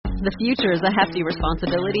The future is a hefty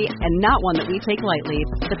responsibility and not one that we take lightly.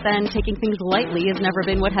 But then taking things lightly has never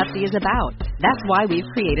been what Hefty is about. That's why we've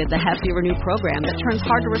created the Hefty Renew program that turns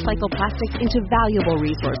hard-to-recycle plastics into valuable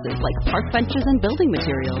resources like park benches and building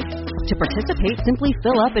materials. To participate, simply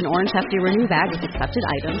fill up an orange Hefty Renew bag with accepted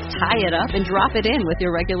items, tie it up, and drop it in with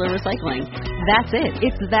your regular recycling. That's it.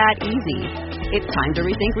 It's that easy. It's time to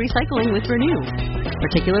rethink recycling with Renew.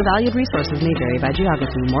 Particular valued resources may vary by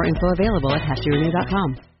geography. More info available at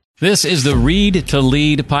heftyrenew.com. This is the Read to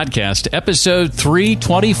Lead podcast, episode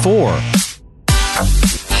 324.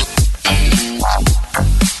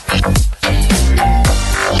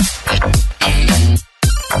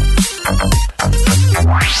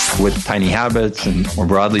 With Tiny Habits and more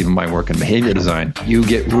broadly even my work in behavior design, you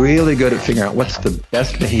get really good at figuring out what's the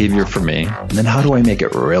best behavior for me, and then how do I make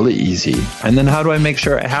it really easy, and then how do I make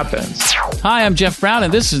sure it happens. Hi, I'm Jeff Brown,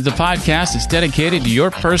 and this is the podcast that's dedicated to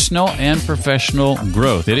your personal and professional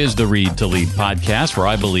growth. It is the Read to Lead podcast, where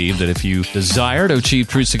I believe that if you desire to achieve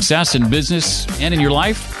true success in business and in your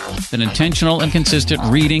life, then intentional and consistent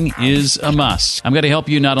reading is a must. I'm going to help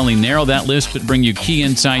you not only narrow that list, but bring you key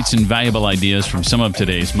insights and valuable ideas from some of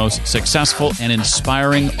today's most successful and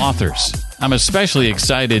inspiring authors. I'm especially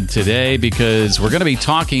excited today because we're going to be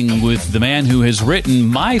talking with the man who has written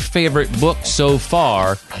my favorite book so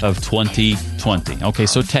far of 2020. Okay,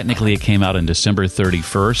 so technically it came out on December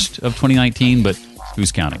 31st of 2019, but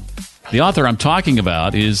who's counting? The author I'm talking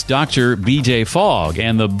about is Dr. B.J. Fogg,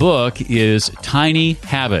 and the book is Tiny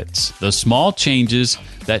Habits, the small changes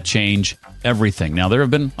that change everything. Now, there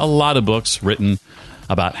have been a lot of books written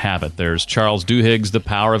about habit. There's Charles Duhigg's The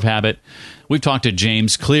Power of Habit. We've talked to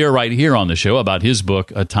James Clear right here on the show about his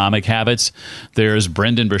book, Atomic Habits. There's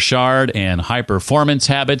Brendan Burchard and High Performance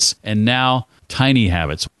Habits, and now Tiny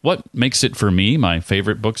Habits. What makes it, for me, my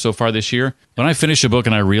favorite book so far this year? When I finish a book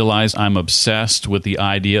and I realize I'm obsessed with the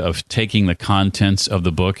idea of taking the contents of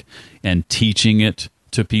the book and teaching it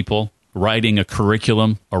to people, writing a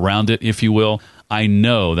curriculum around it, if you will, I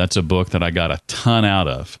know that's a book that I got a ton out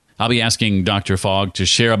of. I'll be asking Dr. Fogg to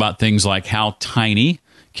share about things like how tiny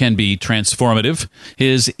can be transformative,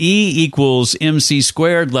 his E equals MC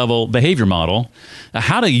squared level behavior model,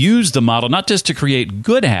 how to use the model not just to create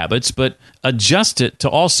good habits, but adjust it to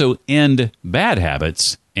also end bad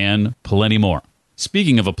habits, and plenty more.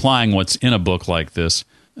 Speaking of applying what's in a book like this,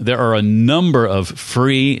 there are a number of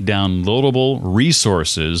free downloadable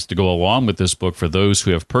resources to go along with this book for those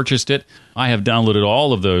who have purchased it. I have downloaded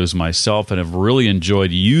all of those myself and have really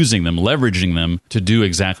enjoyed using them, leveraging them to do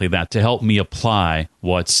exactly that, to help me apply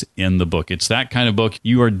what's in the book. It's that kind of book.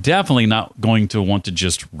 You are definitely not going to want to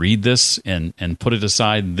just read this and put it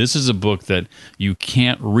aside. This is a book that you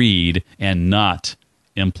can't read and not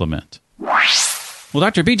implement. Well,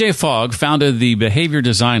 Dr. B.J. Fogg founded the Behavior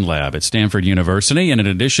Design Lab at Stanford University, and in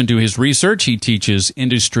addition to his research, he teaches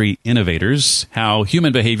industry innovators how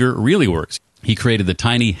human behavior really works. He created the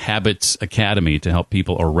Tiny Habits Academy to help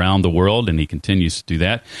people around the world, and he continues to do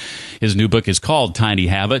that. His new book is called Tiny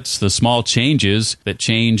Habits, The Small Changes That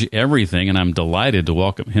Change Everything, and I'm delighted to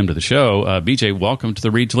welcome him to the show. BJ, welcome to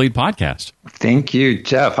the Read to Lead podcast. Thank you,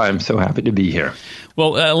 Jeff. I'm so happy to be here.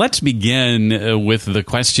 Well, let's begin with the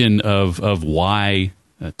question of why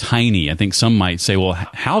tiny. I think some might say, well,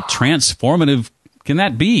 how transformative can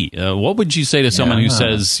that be? What would you say to someone who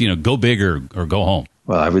says, go big or go home?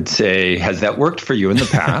 Well, I would say, has that worked for you in the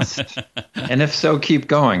past? And if so, keep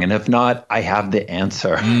going. And if not, I have the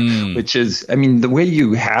answer, which is, the way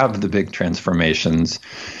you have the big transformations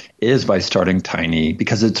is by starting tiny,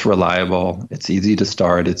 because it's reliable, it's easy to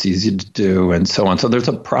start, it's easy to do, and so on. So there's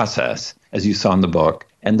a process, as you saw in the book.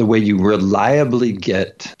 And the way you reliably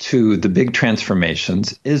get to the big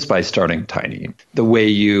transformations is by starting tiny. The way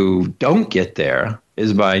you don't get there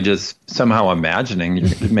is by just somehow imagining you're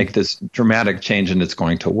going to make this dramatic change and it's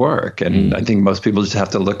going to work. And I think most people just have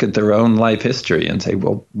to look at their own life history and say,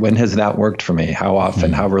 well, when has that worked for me? How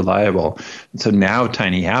often? How reliable? And so now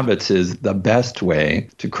Tiny Habits is the best way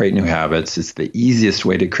to create new habits. It's the easiest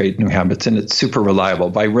way to create new habits, and it's super reliable.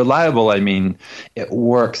 By reliable, I mean it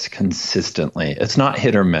works consistently. It's not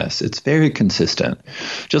hit or miss. It's very consistent.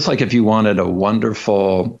 Just like if you wanted a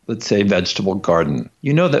wonderful, let's say, vegetable garden,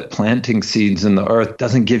 you know that planting seeds in the earth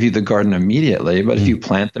doesn't give you the garden immediately, but if you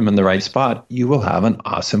plant them in the right spot, you will have an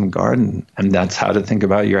awesome garden. And that's how to think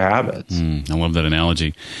about your habits. I love that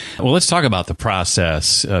analogy. Well, let's talk about the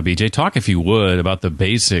process. BJ, talk, if you would, about the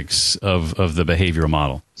basics of the behavioral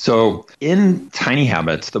model. So in Tiny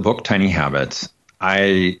Habits, the book Tiny Habits,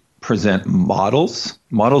 I present models.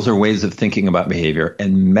 Models are ways of thinking about behavior,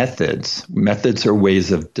 and methods. Methods are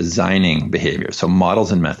ways of designing behavior. So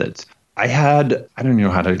models and methods. I don't even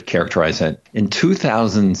know how to characterize it. In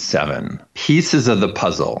 2007, pieces of the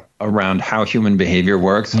puzzle around how human behavior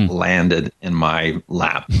works landed in my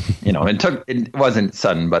lap. It wasn't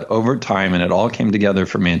sudden, but over time, and it all came together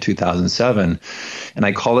for me in 2007. And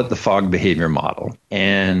I call it the Fogg behavior model.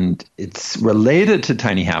 And it's related to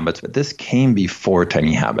tiny habits, but this came before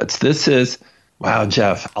tiny habits. This is, wow,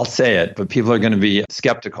 Jeff, I'll say it, but people are going to be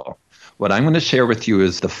skeptical. What I'm going to share with you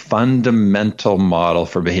is the fundamental model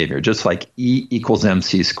for behavior. Just like E equals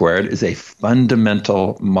MC squared is a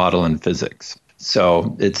fundamental model in physics.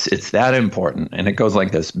 So it's that important. And it goes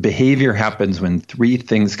like this. Behavior happens when three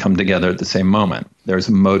things come together at the same moment. There's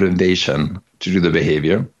motivation to do the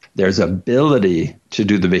behavior. There's ability to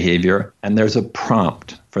do the behavior, and there's a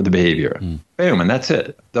prompt for the behavior. Boom, and that's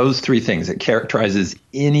it. Those three things. It characterizes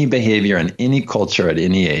any behavior in any culture at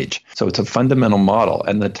any age. So it's a fundamental model,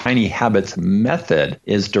 and the tiny habits method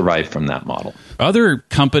is derived from that model. Other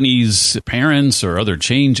companies, parents, or other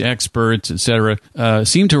change experts, et cetera,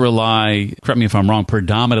 seem to rely, correct me if I'm wrong,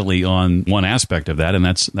 predominantly on one aspect of that, and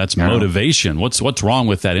that's motivation. What's wrong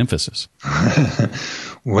with that emphasis?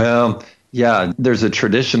 Well, yeah, there's a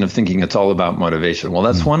tradition of thinking it's all about motivation. Well,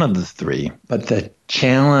 that's one of the three. But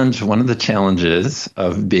one of the challenges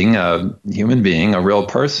of being a human being, a real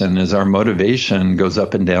person, is our motivation goes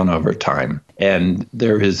up and down over time. And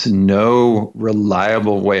there is no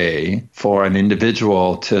reliable way for an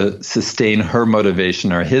individual to sustain her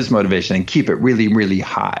motivation or his motivation and keep it really, really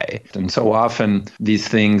high. And so often these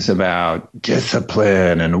things about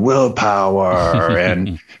discipline and willpower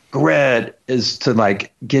and grit is to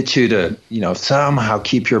get you to, somehow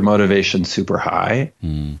keep your motivation super high.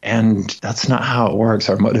 And that's not how it works.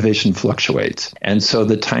 Our motivation fluctuates. And so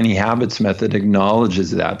the tiny habits method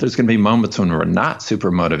acknowledges that there's going to be moments when we're not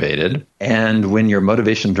super motivated. And when your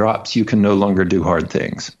motivation drops, you can no longer do hard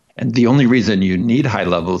things. And the only reason you need high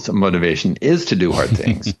levels of motivation is to do hard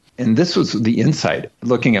things. And this was the insight.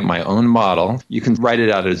 Looking at my own model, you can write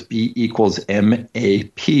it out as B equals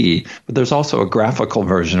MAP, but there's also a graphical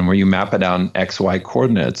version where you map it out in XY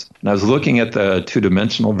coordinates. And I was looking at the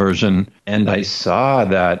two-dimensional version, and I saw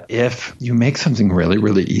that if you make something really,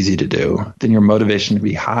 really easy to do, then your motivation to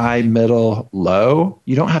be high, middle, low,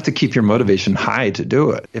 you don't have to keep your motivation high to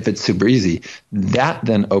do it. If it's super easy, that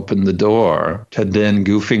then opened the door to then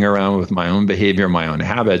goofing around with my own behavior, my own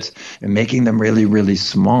habits, and making them really, really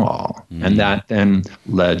small. And that then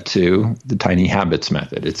led to the tiny habits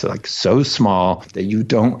method. It's so small that you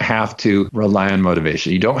don't have to rely on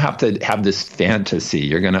motivation. You don't have to have this fantasy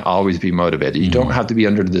you're going to always be motivated. You don't have to be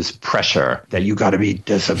under this pressure that you got to be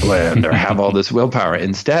disciplined or have all this willpower.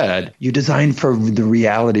 Instead, you design for the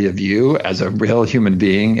reality of you as a real human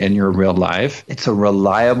being in your real life. It's a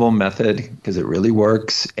reliable method because it really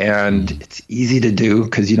works, and it's easy to do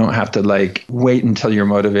because you don't have to wait until you're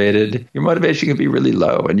motivated. Your motivation can be really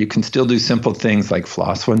low, and you can still do simple things like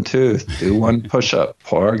floss one tooth, do one push-up,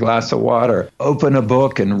 pour a glass of water, open a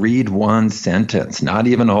book and read one sentence, not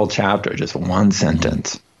even a whole chapter, just one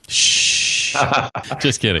sentence. Shh.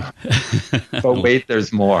 Just kidding. But wait,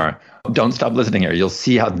 there's more. Don't stop listening here. You'll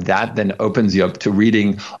see how that then opens you up to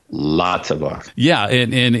reading lots of books. Yeah,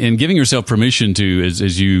 and giving yourself permission to,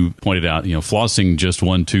 as you pointed out, flossing just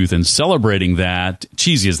one tooth and celebrating that,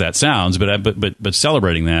 cheesy as that sounds, but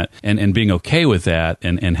celebrating that and being okay with that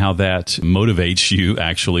and how that motivates you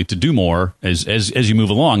actually to do more as you move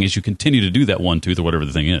along, as you continue to do that one tooth or whatever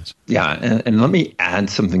the thing is. Yeah, and let me add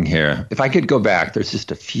something here. If I could go back, there's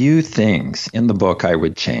just a few things in the book I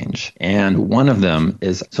would change. And one of them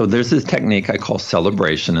is, so there's this technique I call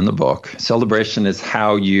celebration in the book. Celebration is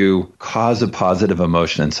how you cause a positive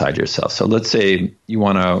emotion inside yourself. So let's say you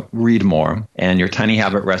want to read more, and your tiny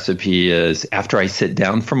habit recipe is, after I sit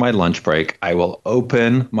down for my lunch break, I will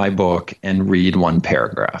open my book and read one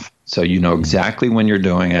paragraph. So you know exactly when you're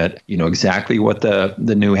doing it. You know exactly what the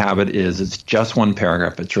new habit is. It's just one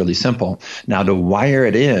paragraph. It's really simple. Now, to wire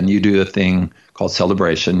it in, you do a thing called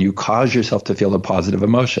celebration. You cause yourself to feel a positive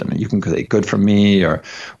emotion. You can say, good for me, or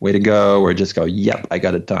way to go, or just go, yep, I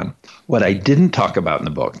got it done. What I didn't talk about in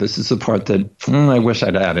the book, this is the part that I wish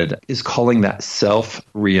I'd added, is calling that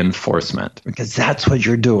self-reinforcement, because that's what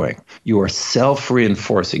you're doing. You are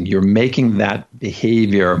self-reinforcing. You're making that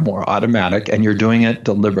behavior more automatic, and you're doing it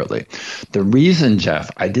deliberately. The reason, Jeff,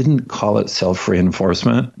 I didn't call it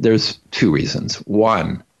self-reinforcement, there's two reasons.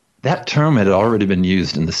 One, that term had already been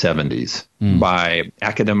used in the 70s by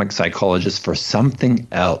academic psychologists for something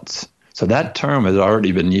else. So that term had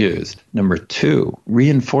already been used. Number two,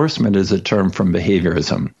 reinforcement is a term from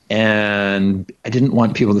behaviorism. And I didn't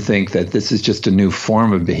want people to think that this is just a new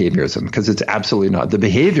form of behaviorism, because it's absolutely not. The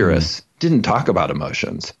behaviorists didn't talk about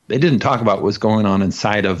emotions. They didn't talk about what's going on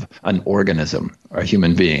inside of an organism or a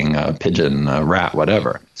human being, a pigeon, a rat,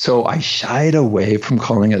 whatever. So I shied away from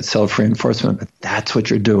calling it self-reinforcement, but that's what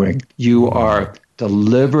you're doing. You are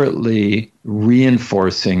deliberately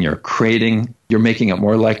reinforcing, you're making it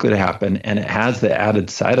more likely to happen, and it has the added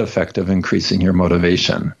side effect of increasing your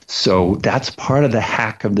motivation. So that's part of the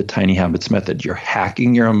hack of the Tiny Habits method. You're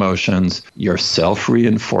hacking your emotions, you're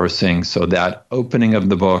self-reinforcing, so that opening of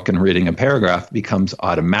the book and reading a paragraph becomes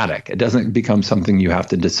automatic. It doesn't become something you have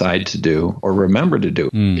to decide to do or remember to do.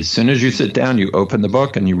 As soon as you sit down, you open the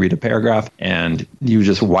book and you read a paragraph, and you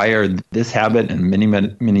just wire this habit and many,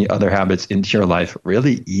 many, many other habits into your life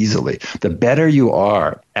really easily. The better you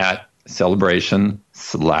are at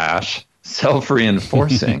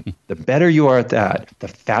celebration/self-reinforcing, the better you are at that, the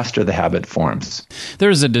faster the habit forms.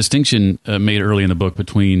 There's a distinction made early in the book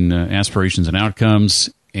between aspirations and outcomes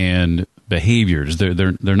and behaviors.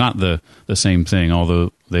 They're not the same thing,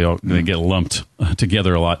 although they get lumped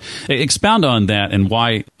together a lot. Expound on that and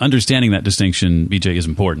why understanding that distinction, BJ, is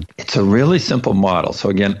important. It's a really simple model. So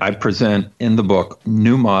again, I present in the book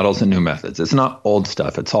new models and new methods. It's not old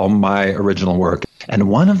stuff. It's all my original work. And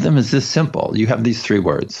one of them is this simple. You have these three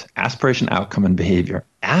words: aspiration, outcome, and behavior.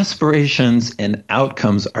 Aspirations and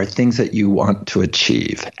outcomes are things that you want to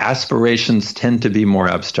achieve. Aspirations tend to be more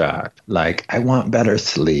abstract, like I want better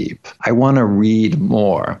sleep, I want to read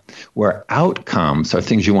more, where outcomes are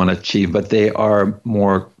things you want to achieve, but they are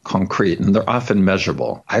more concrete and they're often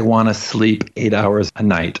measurable. I want to sleep 8 hours a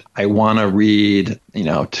night. I want to read,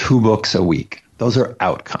 2 books a week. Those are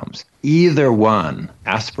outcomes. Either one,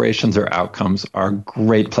 aspirations or outcomes, are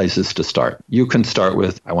great places to start. You can start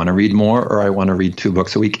with, I want to read more, or I want to read 2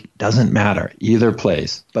 books a week. Doesn't matter, either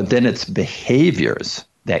place. But then it's behaviors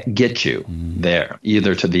that get you there,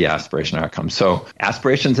 either to the aspiration or outcome. So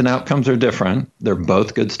aspirations and outcomes are different. They're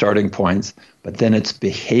both good starting points, but then it's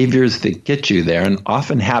behaviors that get you there, and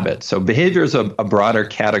often habits. So behavior is a broader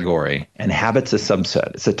category, and habits a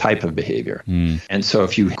subset. It's a type of behavior. And so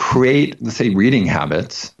if you create, let's say, reading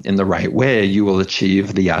habits in the right way, you will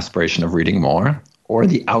achieve the aspiration of reading more, or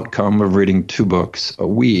the outcome of reading 2 books a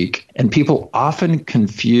week. And people often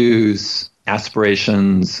confuse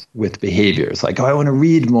aspirations with behaviors, like, I want to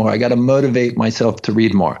read more. I got to motivate myself to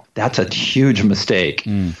read more. That's a huge mistake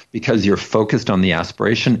because you're focused on the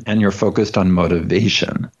aspiration and you're focused on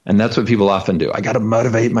motivation. And that's what people often do. I got to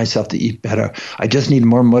motivate myself to eat better. I just need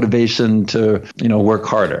more motivation to, work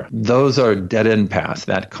harder. Those are dead-end paths.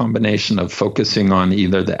 That combination of focusing on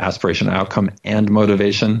either the aspiration outcome and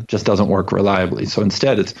motivation just doesn't work reliably. So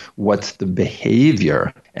instead, it's what's the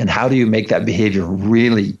behavior and how do you make that behavior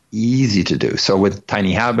really easy to do? So with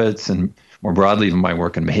Tiny Habits and more broadly, even my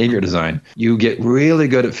work in behavior design, you get really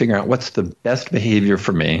good at figuring out what's the best behavior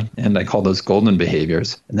for me. And I call those golden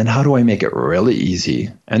behaviors. And then how do I make it really easy?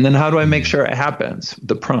 And then how do I make sure it happens?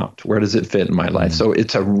 The prompt, where does it fit in my life? So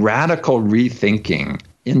it's a radical rethinking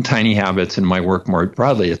in Tiny Habits and my work more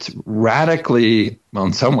broadly. It's radically, well,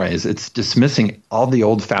 in some ways, it's dismissing all the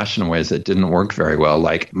old-fashioned ways that didn't work very well,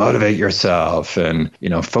 like motivate yourself and,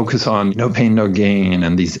 focus on no pain, no gain,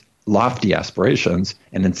 and these lofty aspirations.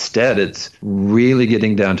 And instead, it's really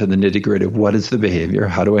getting down to the nitty-gritty of what is the behavior?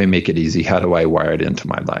 How do I make it easy? How do I wire it into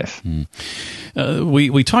my life?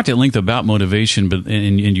 We talked at length about motivation, but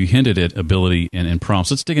and you hinted at ability and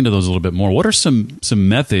prompts. Let's dig into those a little bit more. What are some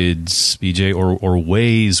methods, BJ, or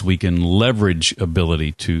ways we can leverage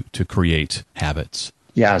ability to create habits?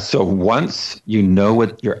 Yeah, so once you know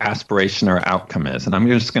what your aspiration or outcome is, and I'm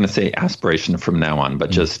just going to say aspiration from now on,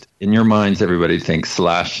 but just in your minds, everybody thinks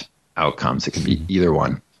 /outcomes. It could be either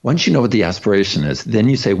one. Once you know what the aspiration is, then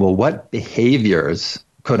you say, well, what behaviors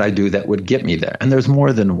could I do that would get me there? And there's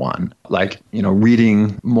more than one. Like,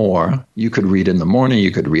 reading more. You could read in the morning.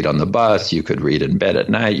 You could read on the bus. You could read in bed at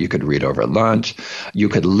night. You could read over lunch. You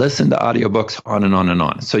could listen to audiobooks, on and on and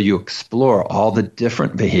on. So you explore all the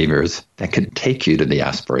different behaviors that could take you to the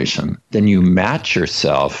aspiration. Then you match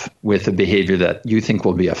yourself with a behavior that you think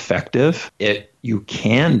will be effective. You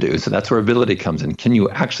can do. So that's where ability comes in. Can you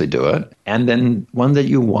actually do it? And then one that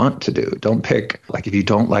you want to do. Don't pick, like if you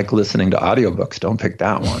don't like listening to audiobooks, don't pick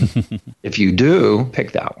that one. If you do,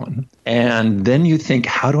 pick that one. And then you think,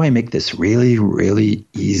 how do I make this really, really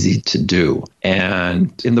easy to do?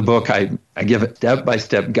 And in the book, I give a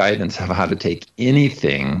step-by-step guidance of how to take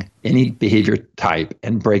anything, any behavior type,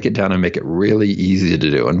 and break it down and make it really easy to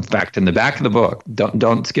do. In fact, in the back of the book,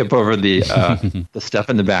 don't skip over the the stuff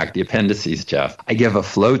in the back, the appendices, Jeff. I give a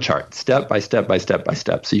flow chart, step by step by step by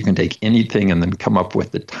step, so you can take anything and then come up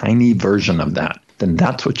with the tiny version of that then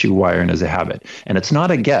that's what you wire in as a habit. And it's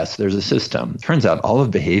not a guess. There's a system. Turns out all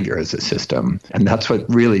of behavior is a system. And that's what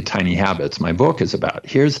really Tiny Habits, my book, is about.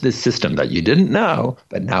 Here's this system that you didn't know,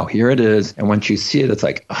 but now here it is. And once you see it, it's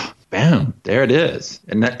like, oh, bam, there it is.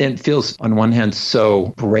 And it feels, on one hand,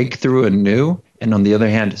 so breakthrough and new. And on the other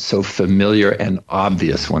hand, so familiar and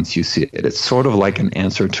obvious once you see it. It's sort of like an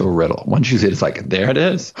answer to a riddle. Once you see it, it's like, there it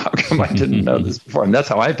is. How come I didn't know this before? And that's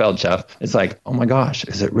how I felt, Jeff. It's like, oh my gosh,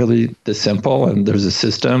 is it really this simple? And there's a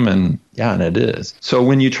system, and yeah, and it is. So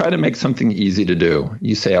when you try to make something easy to do,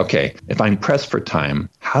 you say, okay, if I'm pressed for time,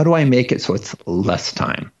 how do I make it so it's less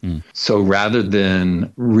time? So rather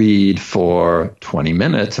than read for 20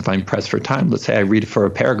 minutes, if I'm pressed for time, let's say I read for a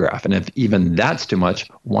paragraph. And if even that's too much,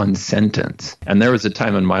 one sentence. And there was a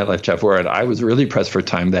time in my life, Jeff, where I was really pressed for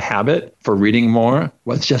time. The habit for reading more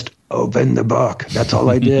was just open the book. That's all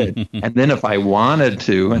I did. And then if I wanted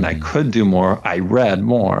to, and I could do more, I read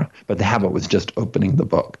more. But the habit was just opening the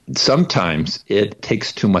book. Sometimes it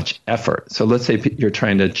takes too much effort. So let's say you're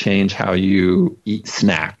trying to change how you eat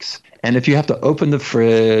snacks. And if you have to open the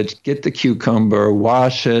fridge, get the cucumber,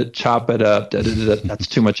 wash it, chop it up, that's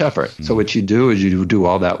too much effort. So what you do is you do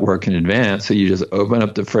all that work in advance. So you just open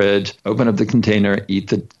up the fridge, open up the container, eat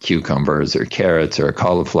the cucumbers or carrots or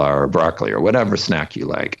cauliflower or broccoli or whatever snack you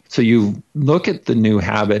like. So you look at the new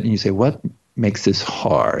habit and you say, what makes this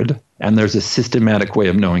hard? And there's a systematic way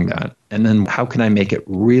of knowing that. And then how can I make it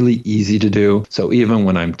really easy to do? So even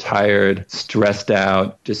when I'm tired, stressed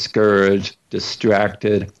out, discouraged,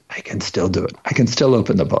 distracted, I can still do it. I can still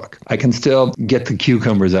open the book. I can still get the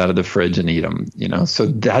cucumbers out of the fridge and eat them, So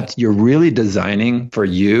that's, you're really designing for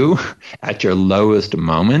you at your lowest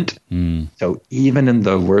moment. So even in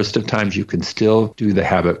the worst of times, you can still do the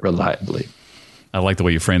habit reliably. I like the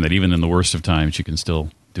way you frame that. Even in the worst of times, you can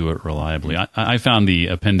still do it reliably. I found the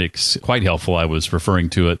appendix quite helpful. I was referring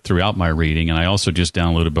to it throughout my reading, and I also just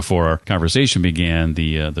downloaded before our conversation began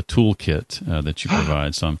the toolkit that you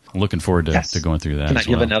provide. So I'm looking forward to going through that. Can I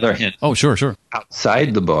give another hint? Oh, sure.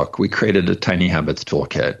 Outside the book, we created a Tiny Habits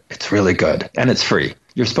toolkit. It's really good, and it's free.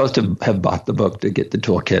 You're supposed to have bought the book to get the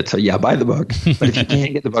toolkit. So yeah, buy the book. But if you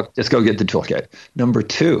can't get the book, just go get the toolkit. Number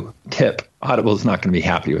 2, tip. Audible is not going to be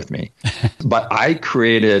happy with me. But I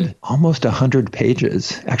created almost 100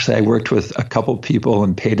 pages. Actually, I worked with a couple people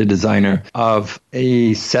and paid a designer of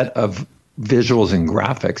a set of visuals and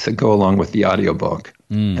graphics that go along with the audiobook.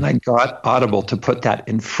 And I got Audible to put that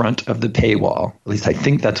in front of the paywall. At least I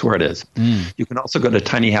think that's where it is. You can also go to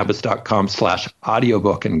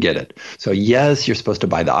tinyhabits.com/audiobook and get it. So yes, you're supposed to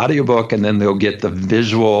buy the audiobook and then they'll get the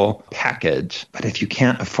visual package. But if you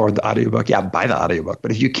can't afford the audiobook, buy the audiobook.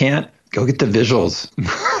 But if you can't, go get the visuals.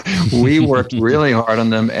 We worked really hard on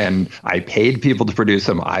them, and I paid people to produce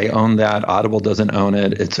them. I own that. Audible doesn't own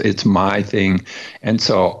it. It's my thing. And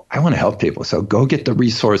so I want to help people. So go get the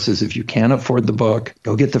resources. If you can't afford the book,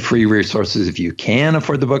 go get the free resources. If you can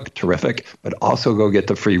afford the book, terrific. But also go get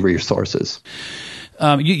the free resources.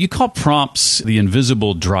 You call prompts the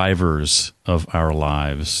invisible drivers of our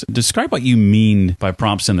lives. Describe what you mean by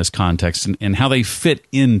prompts in this context and how they fit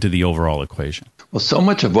into the overall equation. Well, so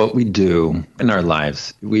much of what we do in our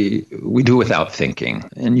lives, we do without thinking,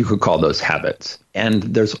 and you could call those habits. And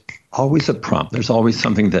there's always a prompt. There's always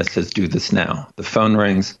something that says, do this now. The phone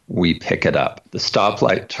rings, we pick it up. The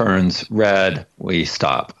stoplight turns red, we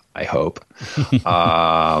stop, I hope.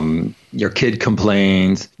 Your kid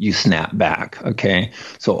complains, you snap back, okay?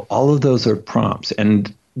 So all of those are prompts.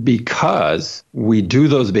 And because we do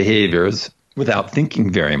those behaviors without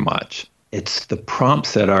thinking very much, it's the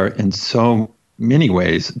prompts that are in so many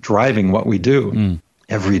ways driving what we do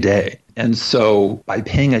every day. And so by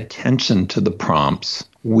paying attention to the prompts,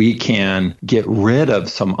 we can get rid of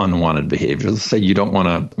some unwanted behaviors. Let's say you don't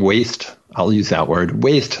want to waste, I'll use that word,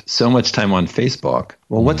 waste so much time on Facebook.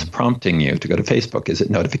 Well, what's prompting you to go to Facebook? Is it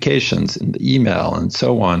notifications and the email and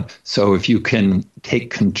so on? So if you can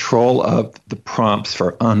take control of the prompts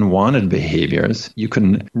for unwanted behaviors, you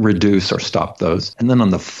can reduce or stop those. And then on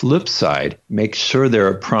the flip side, make sure there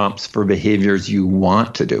are prompts for behaviors you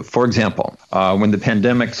want to do. For example, when the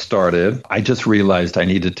pandemic started, I just realized I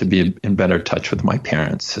needed to be in better touch with my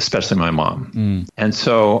parents, especially my mom. And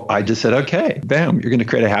so I just said, okay, bam, you're going to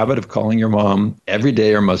create a habit of calling your mom every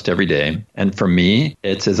day or most every day. And for me,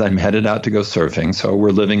 it's as I'm headed out to go surfing. So we're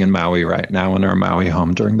living in Maui right now in our Maui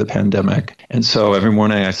home during the pandemic. And so every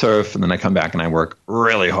morning I surf and then I come back and I work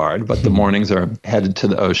really hard. But the mornings are headed to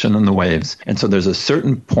the ocean and the waves. And so there's a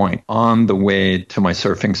certain point on the way to my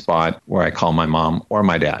surfing spot where I call my mom or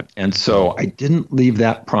my dad. And so I didn't leave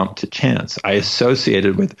that prompt to chance. I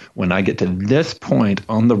associated with when I get to this point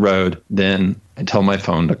on the road, then I tell my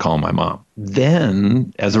phone to call my mom.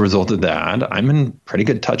 then, as a result of that, I'm in pretty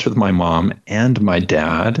good touch with my mom and my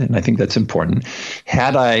dad, and I think that's important.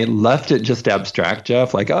 Had I left it just abstract,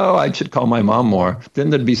 Jeff, like, oh, I should call my mom more, then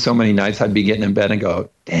there'd be so many nights I'd be getting in bed and go,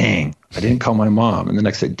 dang, I didn't call my mom. And the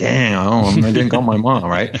next day, dang, I didn't call my mom,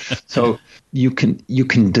 right? So you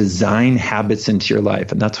can design habits into your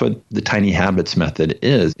life. And that's what the Tiny Habits method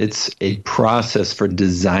is. It's a process for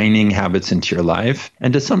designing habits into your life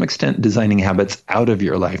and to some extent designing habits out of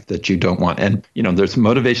your life that you don't want. And, there's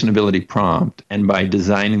motivation, ability, prompt. And by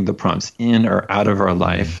designing the prompts in or out of our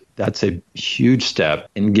life, that's a huge step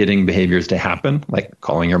in getting behaviors to happen, like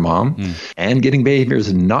calling your mom, and getting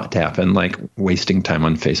behaviors not to happen, like wasting time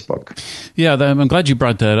on Facebook. Yeah, I'm glad you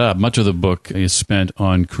brought that up. Much of the book is spent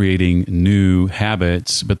on creating new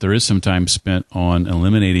habits, but there is some time spent on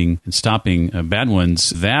eliminating and stopping bad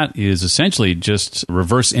ones. That is essentially just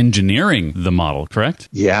reverse engineering the model, correct?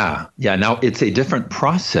 Yeah. Now, it's a different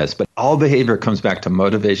process, but all behavior comes back to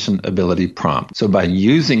motivation, ability, prompt. So by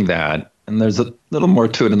using that, and there's a little more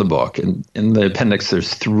to it in the book. And in the appendix,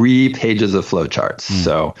 there's 3 pages of flowcharts.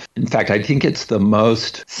 So, in fact, I think it's the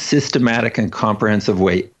most systematic and comprehensive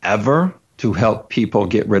way ever to help people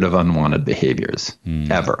get rid of unwanted behaviors,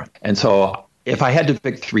 ever. And so if I had to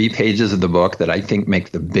pick 3 pages of the book that I think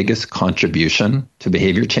make the biggest contribution to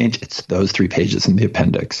behavior change, it's those 3 pages in the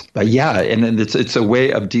appendix. But yeah, and it's a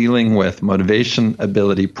way of dealing with motivation,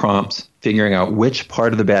 ability, prompts, figuring out which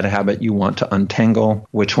part of the bad habit you want to untangle,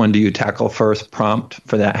 which one do you tackle first, prompt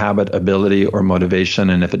for that habit, ability, or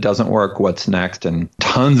motivation, and if it doesn't work, what's next, and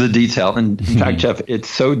tons of detail. And in fact, Jeff, it's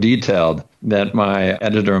so detailed that my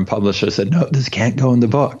editor and publisher said, no, this can't go in the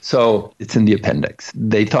book. So it's in the appendix.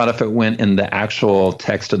 They thought if it went in the actual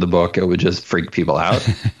text of the book, it would just freak people out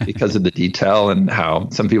because of the detail and how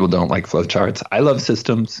some people don't like flowcharts. I love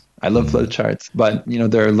systems. I love flowcharts, but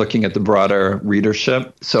they're looking at the broader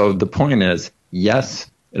readership. So the point is, yes,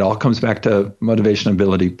 it all comes back to motivation,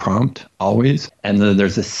 ability, prompt, always. And then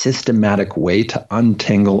there's a systematic way to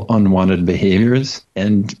untangle unwanted behaviors.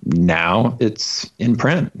 And now it's in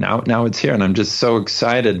print. Now it's here. And I'm just so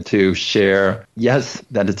excited to share, yes,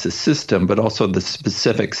 that it's a system, but also the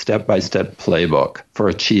specific step-by-step playbook for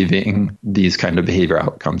achieving these kind of behavior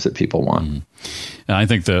outcomes that people want. I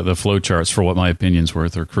think the flow charts, for what my opinion's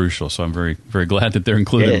worth, are crucial. So I'm very, very glad that they're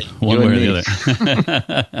included one way or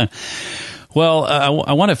the other. Well,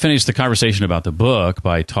 I want to finish the conversation about the book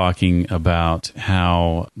by talking about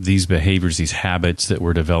how these behaviors, these habits that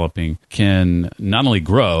we're developing can not only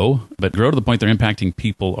grow, but grow to the point they're impacting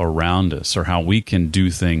people around us, or how we can do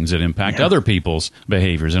things that impact other people's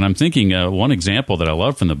behaviors. And I'm thinking one example that I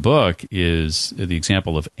love from the book is the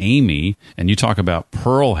example of Amy. And you talk about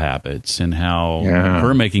pearl habits and how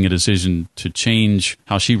her making a decision to change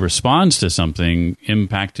how she responds to something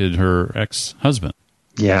impacted her ex-husband.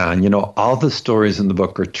 Yeah, and all the stories in the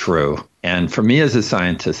book are true. And for me as a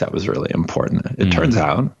scientist, that was really important. It turns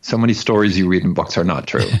out so many stories you read in books are not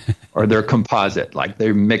true, or they're composite, like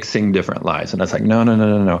they're mixing different lies. And I was like,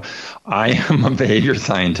 no. I am a behavior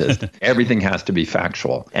scientist. Everything has to be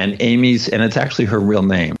factual. And Amy's, and it's actually her real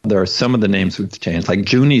name. There are some of the names we've changed, like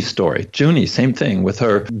Junie's story. Junie, same thing with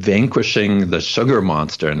her vanquishing the sugar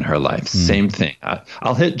monster in her life. Same thing.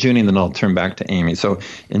 I'll hit Junie and then I'll turn back to Amy. So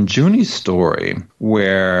in Junie's story,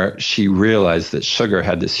 where she realized that sugar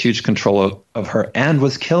had this huge control of her and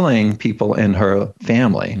was killing people in her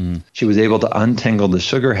family. She was able to untangle the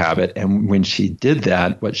sugar habit. And when she did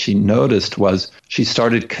that, what she noticed was she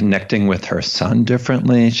started connecting with her son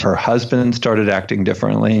differently. Her husband started acting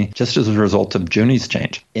differently, just as a result of Junie's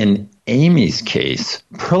change. In Amy's case,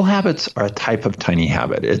 pearl habits are a type of tiny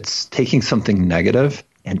habit. It's taking something negative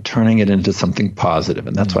and turning it into something positive.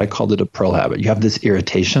 And that's why I called it a pearl habit. You have this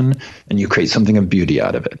irritation and you create something of beauty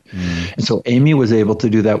out of it. And so Amy was able to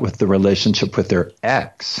do that with the relationship with her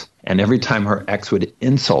ex. And every time her ex would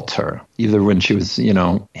insult her, either when she was,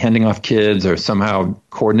 handing off kids or somehow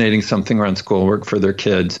coordinating something around schoolwork for their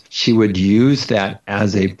kids, she would use that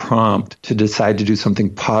as a prompt to decide to do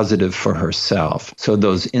something positive for herself. So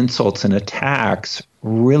those insults and attacks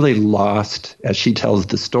really lost, as she tells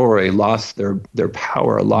the story, lost their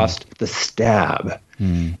power, lost the stab.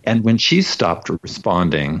 And when she stopped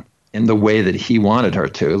responding in the way that he wanted her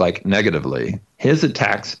to, like negatively, his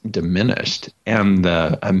attacks diminished. And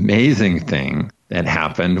the amazing thing that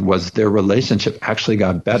happened was their relationship actually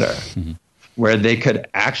got better, where they could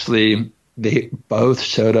actually, they both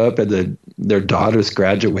showed up at their daughter's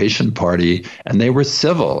graduation party and they were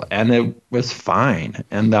civil and it was fine.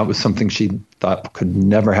 And that was something she thought could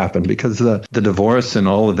never happen because the divorce and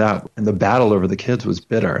all of that and the battle over the kids was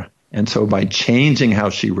bitter. And so by changing how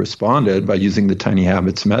she responded, by using the tiny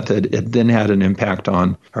habits method, it then had an impact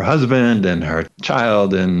on her husband and her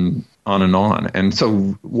child and on and on. And so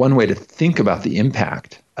one way to think about the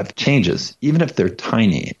impact of changes, even if they're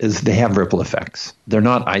tiny, is they have ripple effects. They're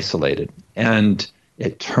not isolated. And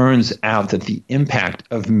it turns out that the impact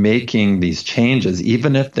of making these changes,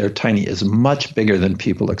 even if they're tiny, is much bigger than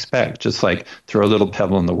people expect. Just like throw a little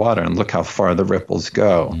pebble in the water and look how far the ripples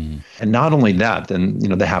go. And not only that, then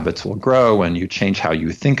the habits will grow and you change how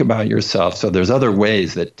you think about yourself. So there's other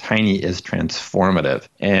ways that tiny is transformative.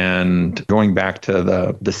 And going back to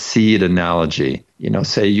the seed analogy,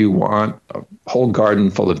 say you want a whole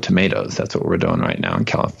garden full of tomatoes. That's what we're doing right now in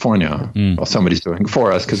California. Well, somebody's doing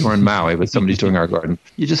for us because we're in Maui, but somebody's doing our garden.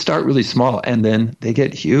 You just start really small and then they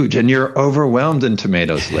get huge and you're overwhelmed in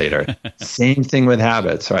tomatoes later. Same thing with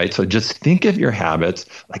habits, right? So just think of your habits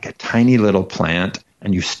like a tiny little plant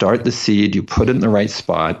and you start the seed, you put it in the right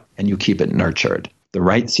spot and you keep it nurtured. The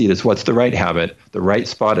right seed is what's the right habit. The right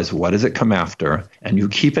spot is what does it come after? And you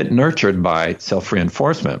keep it nurtured by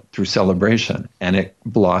self-reinforcement through celebration. And it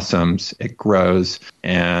blossoms, it grows,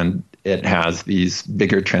 and it has these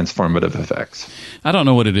bigger transformative effects. I don't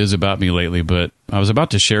know what it is about me lately, but I was about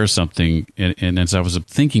to share something, and as I was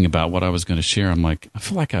thinking about what I was going to share, I'm like, I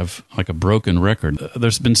feel like I've like a broken record.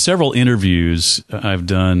 There's been several interviews I've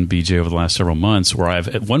done, BJ, over the last several months where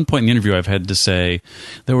at one point in the interview, I've had to say,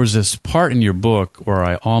 there was this part in your book where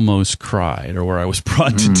I almost cried or where I was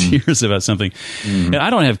brought to tears about something. And I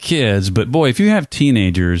don't have kids, but boy, if you have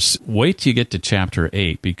teenagers, wait till you get to chapter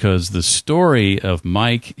 8, because the story of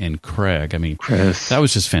Mike and Craig, I mean, Chris, that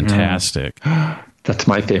was just fantastic. That's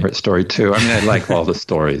my favorite story too. I mean, I like all the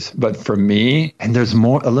stories, but for me, and there's a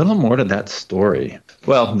little more to that story.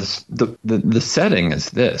 Well, the setting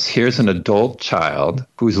is this. Here's an adult child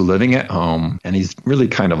who's living at home and he's really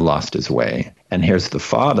kind of lost his way. And here's the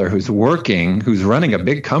father who's working, who's running a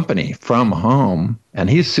big company from home, and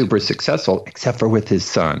he's super successful, except for with his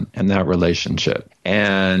son and that relationship.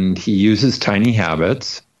 And he uses tiny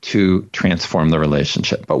habits to transform the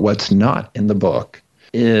relationship. But what's not in the book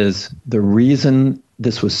is the reason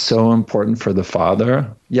this was so important for the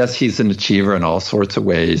father. Yes, he's an achiever in all sorts of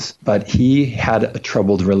ways, but he had a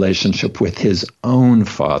troubled relationship with his own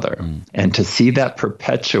father. And to see that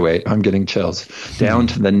perpetuate, I'm getting chills, down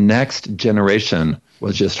to the next generation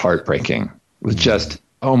was just heartbreaking. It was just,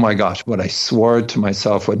 oh my gosh, what I swore to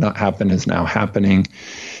myself would not happen is now happening.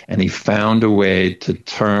 And he found a way to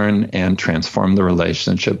turn and transform the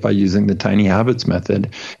relationship by using the tiny habits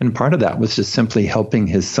method. And part of that was just simply helping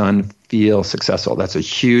his son feel successful. That's a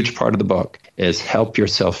huge part of the book, is help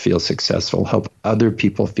yourself feel successful, help other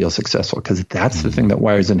people feel successful, because that's the thing that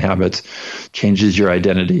wires in habits, changes your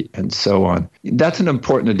identity, and so on. That's an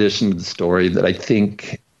important addition to the story that I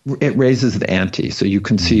think it raises the ante. So you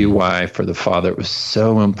can see why for the father it was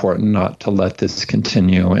so important not to let this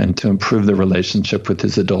continue and to improve the relationship with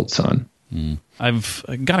his adult son. I've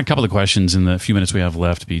got a couple of questions in the few minutes we have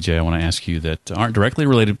left, BJ, I want to ask you that aren't directly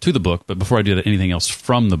related to the book, but before I do that, anything else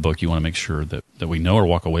from the book you want to make sure that we know or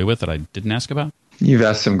walk away with that I didn't ask about? You've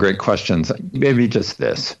asked some great questions. Maybe just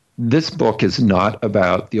this. This book is not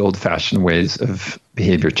about the old-fashioned ways of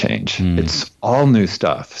behavior change. It's all new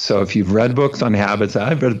stuff. So if you've read books on habits,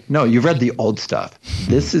 you've read the old stuff.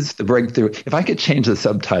 This is the breakthrough. If I could change the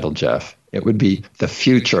subtitle, Jeff, it would be The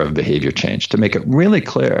Future of Behavior Change, to make it really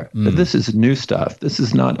clear that this is new stuff. This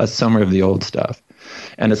is not a summary of the old stuff.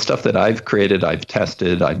 And it's stuff that I've created, I've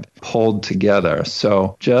tested, I've pulled together.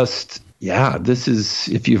 So this is,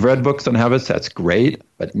 if you've read books on habits, that's great.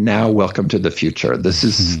 But now welcome to the future. This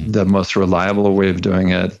is the most reliable way of doing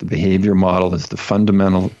it. The behavior model is the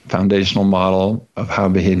foundational model of how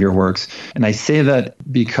behavior works. And I say that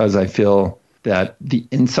because I feel that the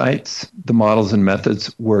insights, the models and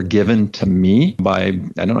methods were given to me by,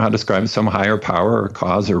 I don't know how to describe it, some higher power or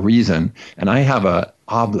cause or reason. And I have an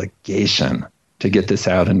obligation to get this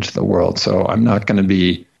out into the world. So I'm not going to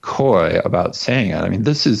be coy about saying it. I mean,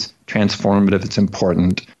 this is transformative. It's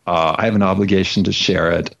important. I have an obligation to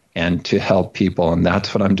share it and to help people. And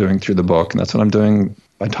that's what I'm doing through the book. And that's what I'm doing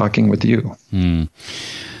by talking with you.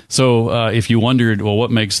 So if you wondered, well, what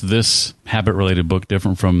makes this habit-related book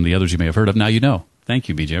different from the others you may have heard of, now you know. Thank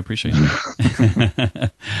you, BJ. I appreciate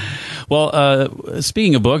it. Well,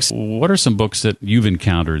 speaking of books, what are some books that you've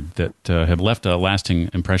encountered that have left a lasting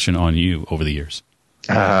impression on you over the years?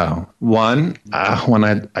 One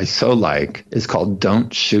I so like is called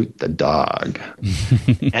Don't Shoot the Dog.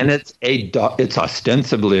 And it's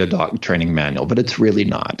ostensibly a dog training manual, but it's really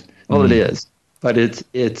not. Well, it is. But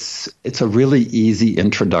it's a really easy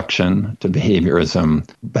introduction to behaviorism,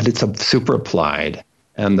 but it's super applied.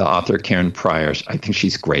 and the author Karen Pryor. I think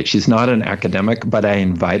she's great. She's not an academic, but I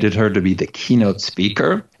invited her to be the keynote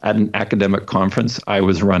speaker at an academic conference I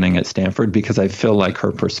was running at Stanford because I feel like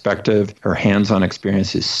her perspective, her hands-on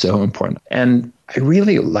experience is so important. And I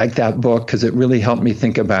really like that book because it really helped me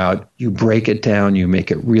think about, you break it down, you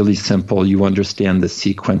make it really simple, you understand the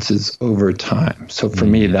sequences over time. So for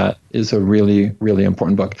me, that is a really, really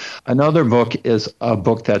important book. Another book is a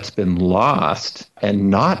book that's been lost and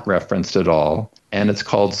not referenced at all, and it's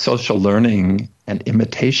called Social Learning and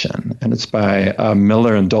Imitation, and it's by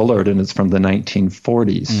Miller and Dollard, and it's from the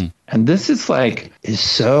 1940s. And this is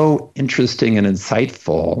so interesting and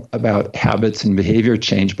insightful about habits and behavior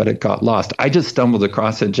change, but it got lost. I just stumbled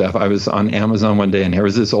across it, Jeff. I was on Amazon one day, and here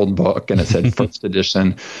was this old book, and it said first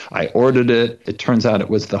edition. I ordered it. It turns out it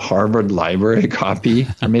was the Harvard Library copy,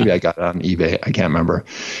 or maybe I got it on eBay. I can't remember.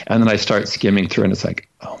 And then I start skimming through, and it's like,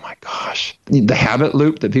 oh my gosh. The habit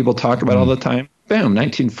loop that people talk about all the time, boom,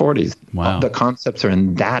 1940s. Wow. The concepts are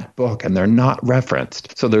in that book, and they're not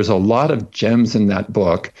referenced. So there's a lot of gems in that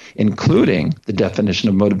book, including the definition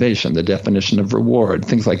of motivation, the definition of reward,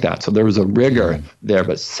 things like that. So there was a rigor there,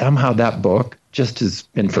 but somehow that book just has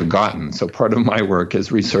been forgotten. So part of my work is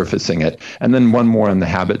resurfacing it. And then one more in the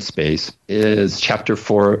habit space is chapter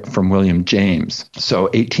 4 from William James. So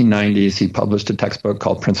 1890s, he published a textbook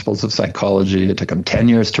called Principles of Psychology. It took him 10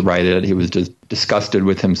 years to write it. He was just disgusted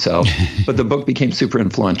with himself. But the book became super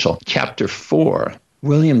influential. Chapter 4,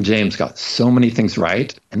 William James got so many things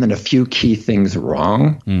right and then a few key things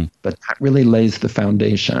wrong, but that really lays the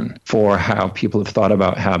foundation for how people have thought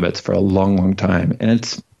about habits for a long, long time. And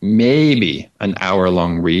it's maybe an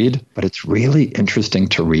hour-long read, but it's really interesting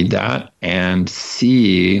to read that and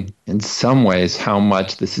see in some ways how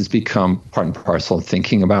much this has become part and parcel of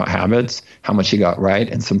thinking about habits, how much he got right,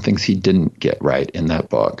 and some things he didn't get right in that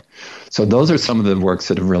book. So those are some of the works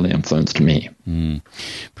that have really influenced me.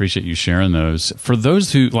 Appreciate you sharing those. For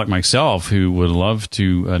those who, like myself, who would love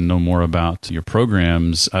to know more about your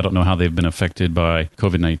programs, I don't know how they've been affected by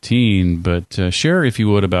COVID-19, but share, if you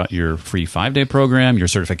would, about your free 5-day program, your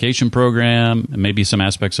certification program, and maybe some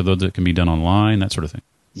aspects of those that can be done online, that sort of thing.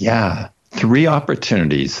 Yeah, 3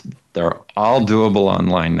 opportunities. They're all doable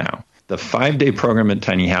online now. The 5-day program at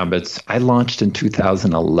Tiny Habits, I launched in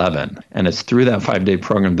 2011, and it's through that 5-day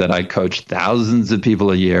program that I coach thousands of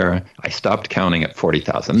people a year. I stopped counting at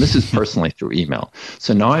 40,000. This is personally through email.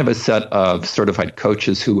 So now I have a set of certified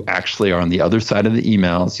coaches who actually are on the other side of the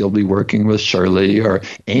emails. You'll be working with Shirley, or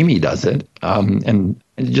Amy does it, and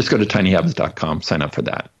just go to tinyhabits.com, sign up for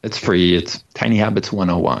that. It's free. It's Tiny Habits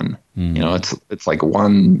 101. It's like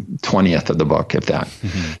 1/20th of the book, if that.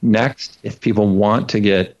 Next, if people want to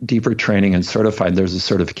get deeper training and certified, there's a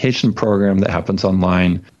certification program that happens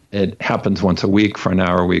online. It happens once a week for an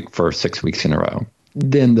hour a week for 6 weeks in a row.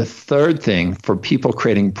 Then the third thing, for people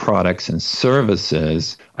creating products and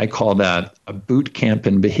services, I call that a boot camp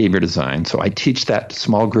in behavior design. So I teach that to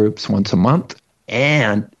small groups once a month.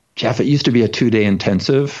 And Jeff, it used to be a 2-day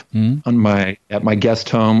intensive at my guest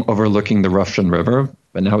home overlooking the Russian River.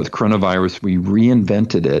 But now with coronavirus, we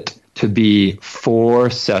reinvented it to be 4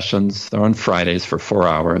 sessions. They're on Fridays for 4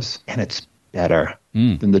 hours. And it's better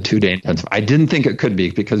than the 2-day intensive. I didn't think it could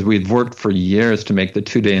be, because we've worked for years to make the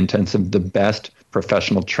 2-day intensive the best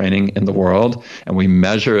professional training in the world. And we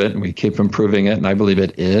measure it and we keep improving it. And I believe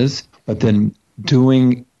it is. But then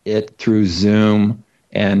doing it through Zoom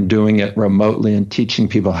and doing it remotely and teaching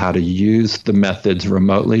people how to use the methods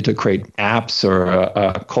remotely to create apps, or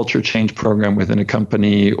a culture change program within a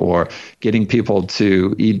company, or getting people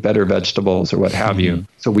to eat better vegetables or what have you.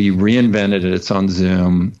 So we reinvented it. It's on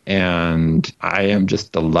Zoom, and I am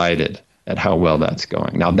just delighted at how well that's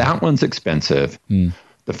going. Now, that one's expensive. The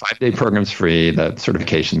 5-day program's free. The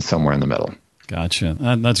certification's somewhere in the middle. Gotcha.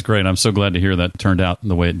 That's great. I'm so glad to hear that turned out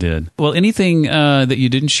the way it did. Well, anything that you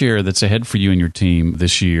didn't share that's ahead for you and your team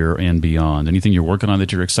this year and beyond? Anything you're working on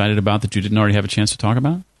that you're excited about that you didn't already have a chance to talk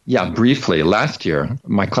about? Yeah, briefly. Last year,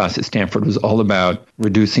 my class at Stanford was all about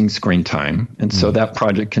reducing screen time. And so that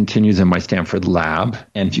project continues in my Stanford lab.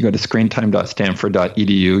 And if you go to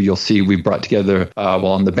screentime.stanford.edu, you'll see we brought together,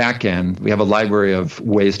 on the back end, we have a library of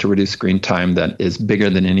ways to reduce screen time that is bigger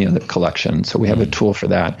than any other collection. So we have a tool for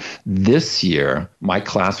that. This year, my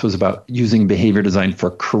class was about using behavior design for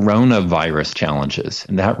coronavirus challenges.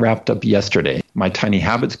 And that wrapped up yesterday. My Tiny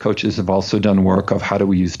Habits coaches have also done work of how do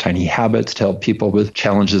we use tiny habits to help people with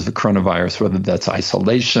challenges of coronavirus, whether that's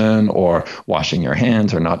isolation or washing your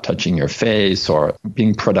hands or not touching your face or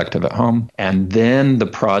being productive at home. And then the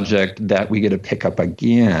project that we get to pick up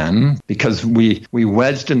again, because we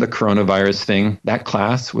wedged in the coronavirus thing, that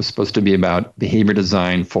class was supposed to be about behavior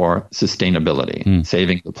design for sustainability,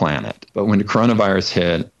 saving the planet. But when the coronavirus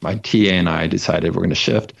hit, my TA and I decided we're going to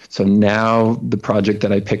shift. So now the project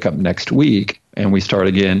that I pick up next week and we start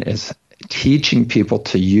again is teaching people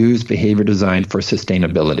to use behavior design for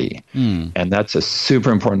sustainability. And that's a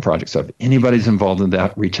super important project. So if anybody's involved in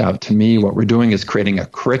that, reach out to me. What we're doing is creating a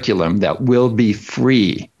curriculum that will be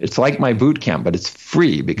free. It's like my boot camp, but it's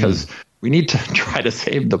free because we need to try to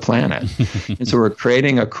save the planet. And so we're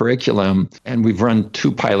creating a curriculum, and we've run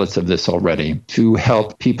 2 pilots of this already to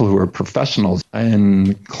help people who are professionals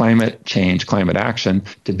in climate change, climate action,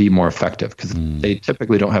 to be more effective because they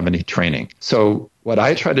typically don't have any training. So what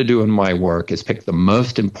I try to do in my work is pick the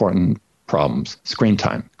most important problems, screen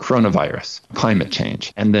time, coronavirus, climate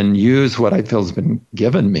change, and then use what I feel has been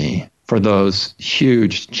given me for those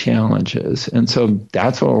huge challenges. And so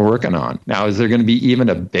that's what we're working on. Now, is there going to be even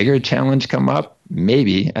a bigger challenge come up?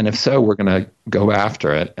 Maybe. And if so, we're going to go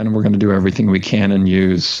after it. And we're going to do everything we can and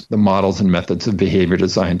use the models and methods of behavior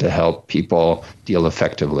design to help people deal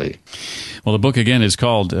effectively. Well, the book, again, is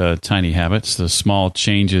called Tiny Habits, The Small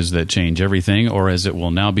Changes That Change Everything, or as it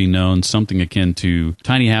will now be known, something akin to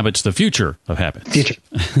Tiny Habits, The Future of Habits. Future.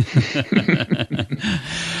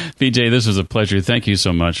 BJ, this was a pleasure. Thank you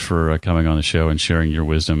so much for coming on the show and sharing your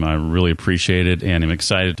wisdom. I really appreciate it, and I'm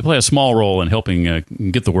excited to play a small role in helping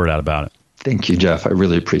get the word out about it. Thank you, Jeff. I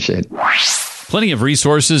really appreciate it. Plenty of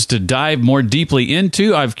resources to dive more deeply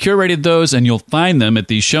into. I've curated those, and you'll find them at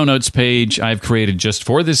the show notes page I've created just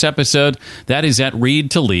for this episode. That is at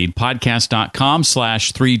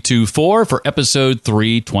readtoleadpodcast.com/324 for episode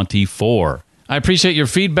 324. I appreciate your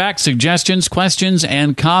feedback, suggestions, questions,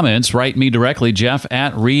 and comments. Write me directly, Jeff,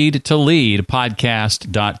 at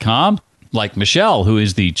readtoleadpodcast.com. Like Michelle, who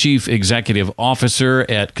is the Chief Executive Officer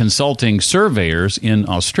at Consulting Surveyors in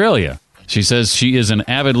Australia. She says she is an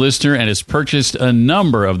avid listener and has purchased a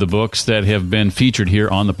number of the books that have been featured here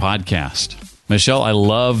on the podcast. Michelle, I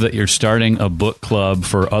love that you're starting a book club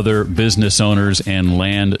for other business owners and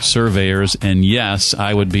land surveyors. And yes,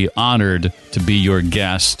 I would be honored to be your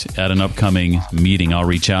guest at an upcoming meeting. I'll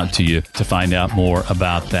reach out to you to find out more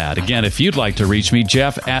about that. Again, if you'd like to reach me,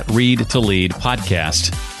 Jeff at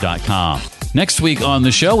readtoleadpodcast.com. Next week on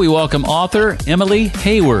the show, we welcome author Emily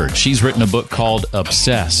Hayward. She's written a book called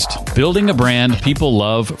Obsessed, Building a Brand People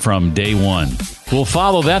Love from Day One. We'll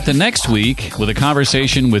follow that the next week with a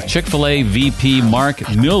conversation with Chick-fil-A VP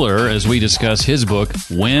Mark Mueller as we discuss his book,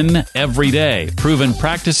 Win Every Day, Proven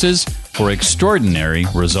Practices for Extraordinary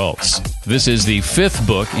Results. This is the 5th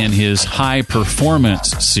book in his High Performance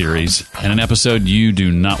series, and an episode you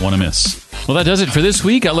do not want to miss. Well, that does it for this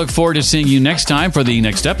week. I look forward to seeing you next time for the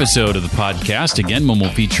next episode of the podcast. Again, when we'll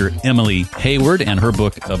feature Emily Hayward and her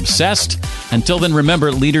book, Obsessed. Until then,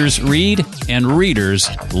 remember, leaders read and readers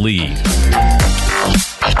lead.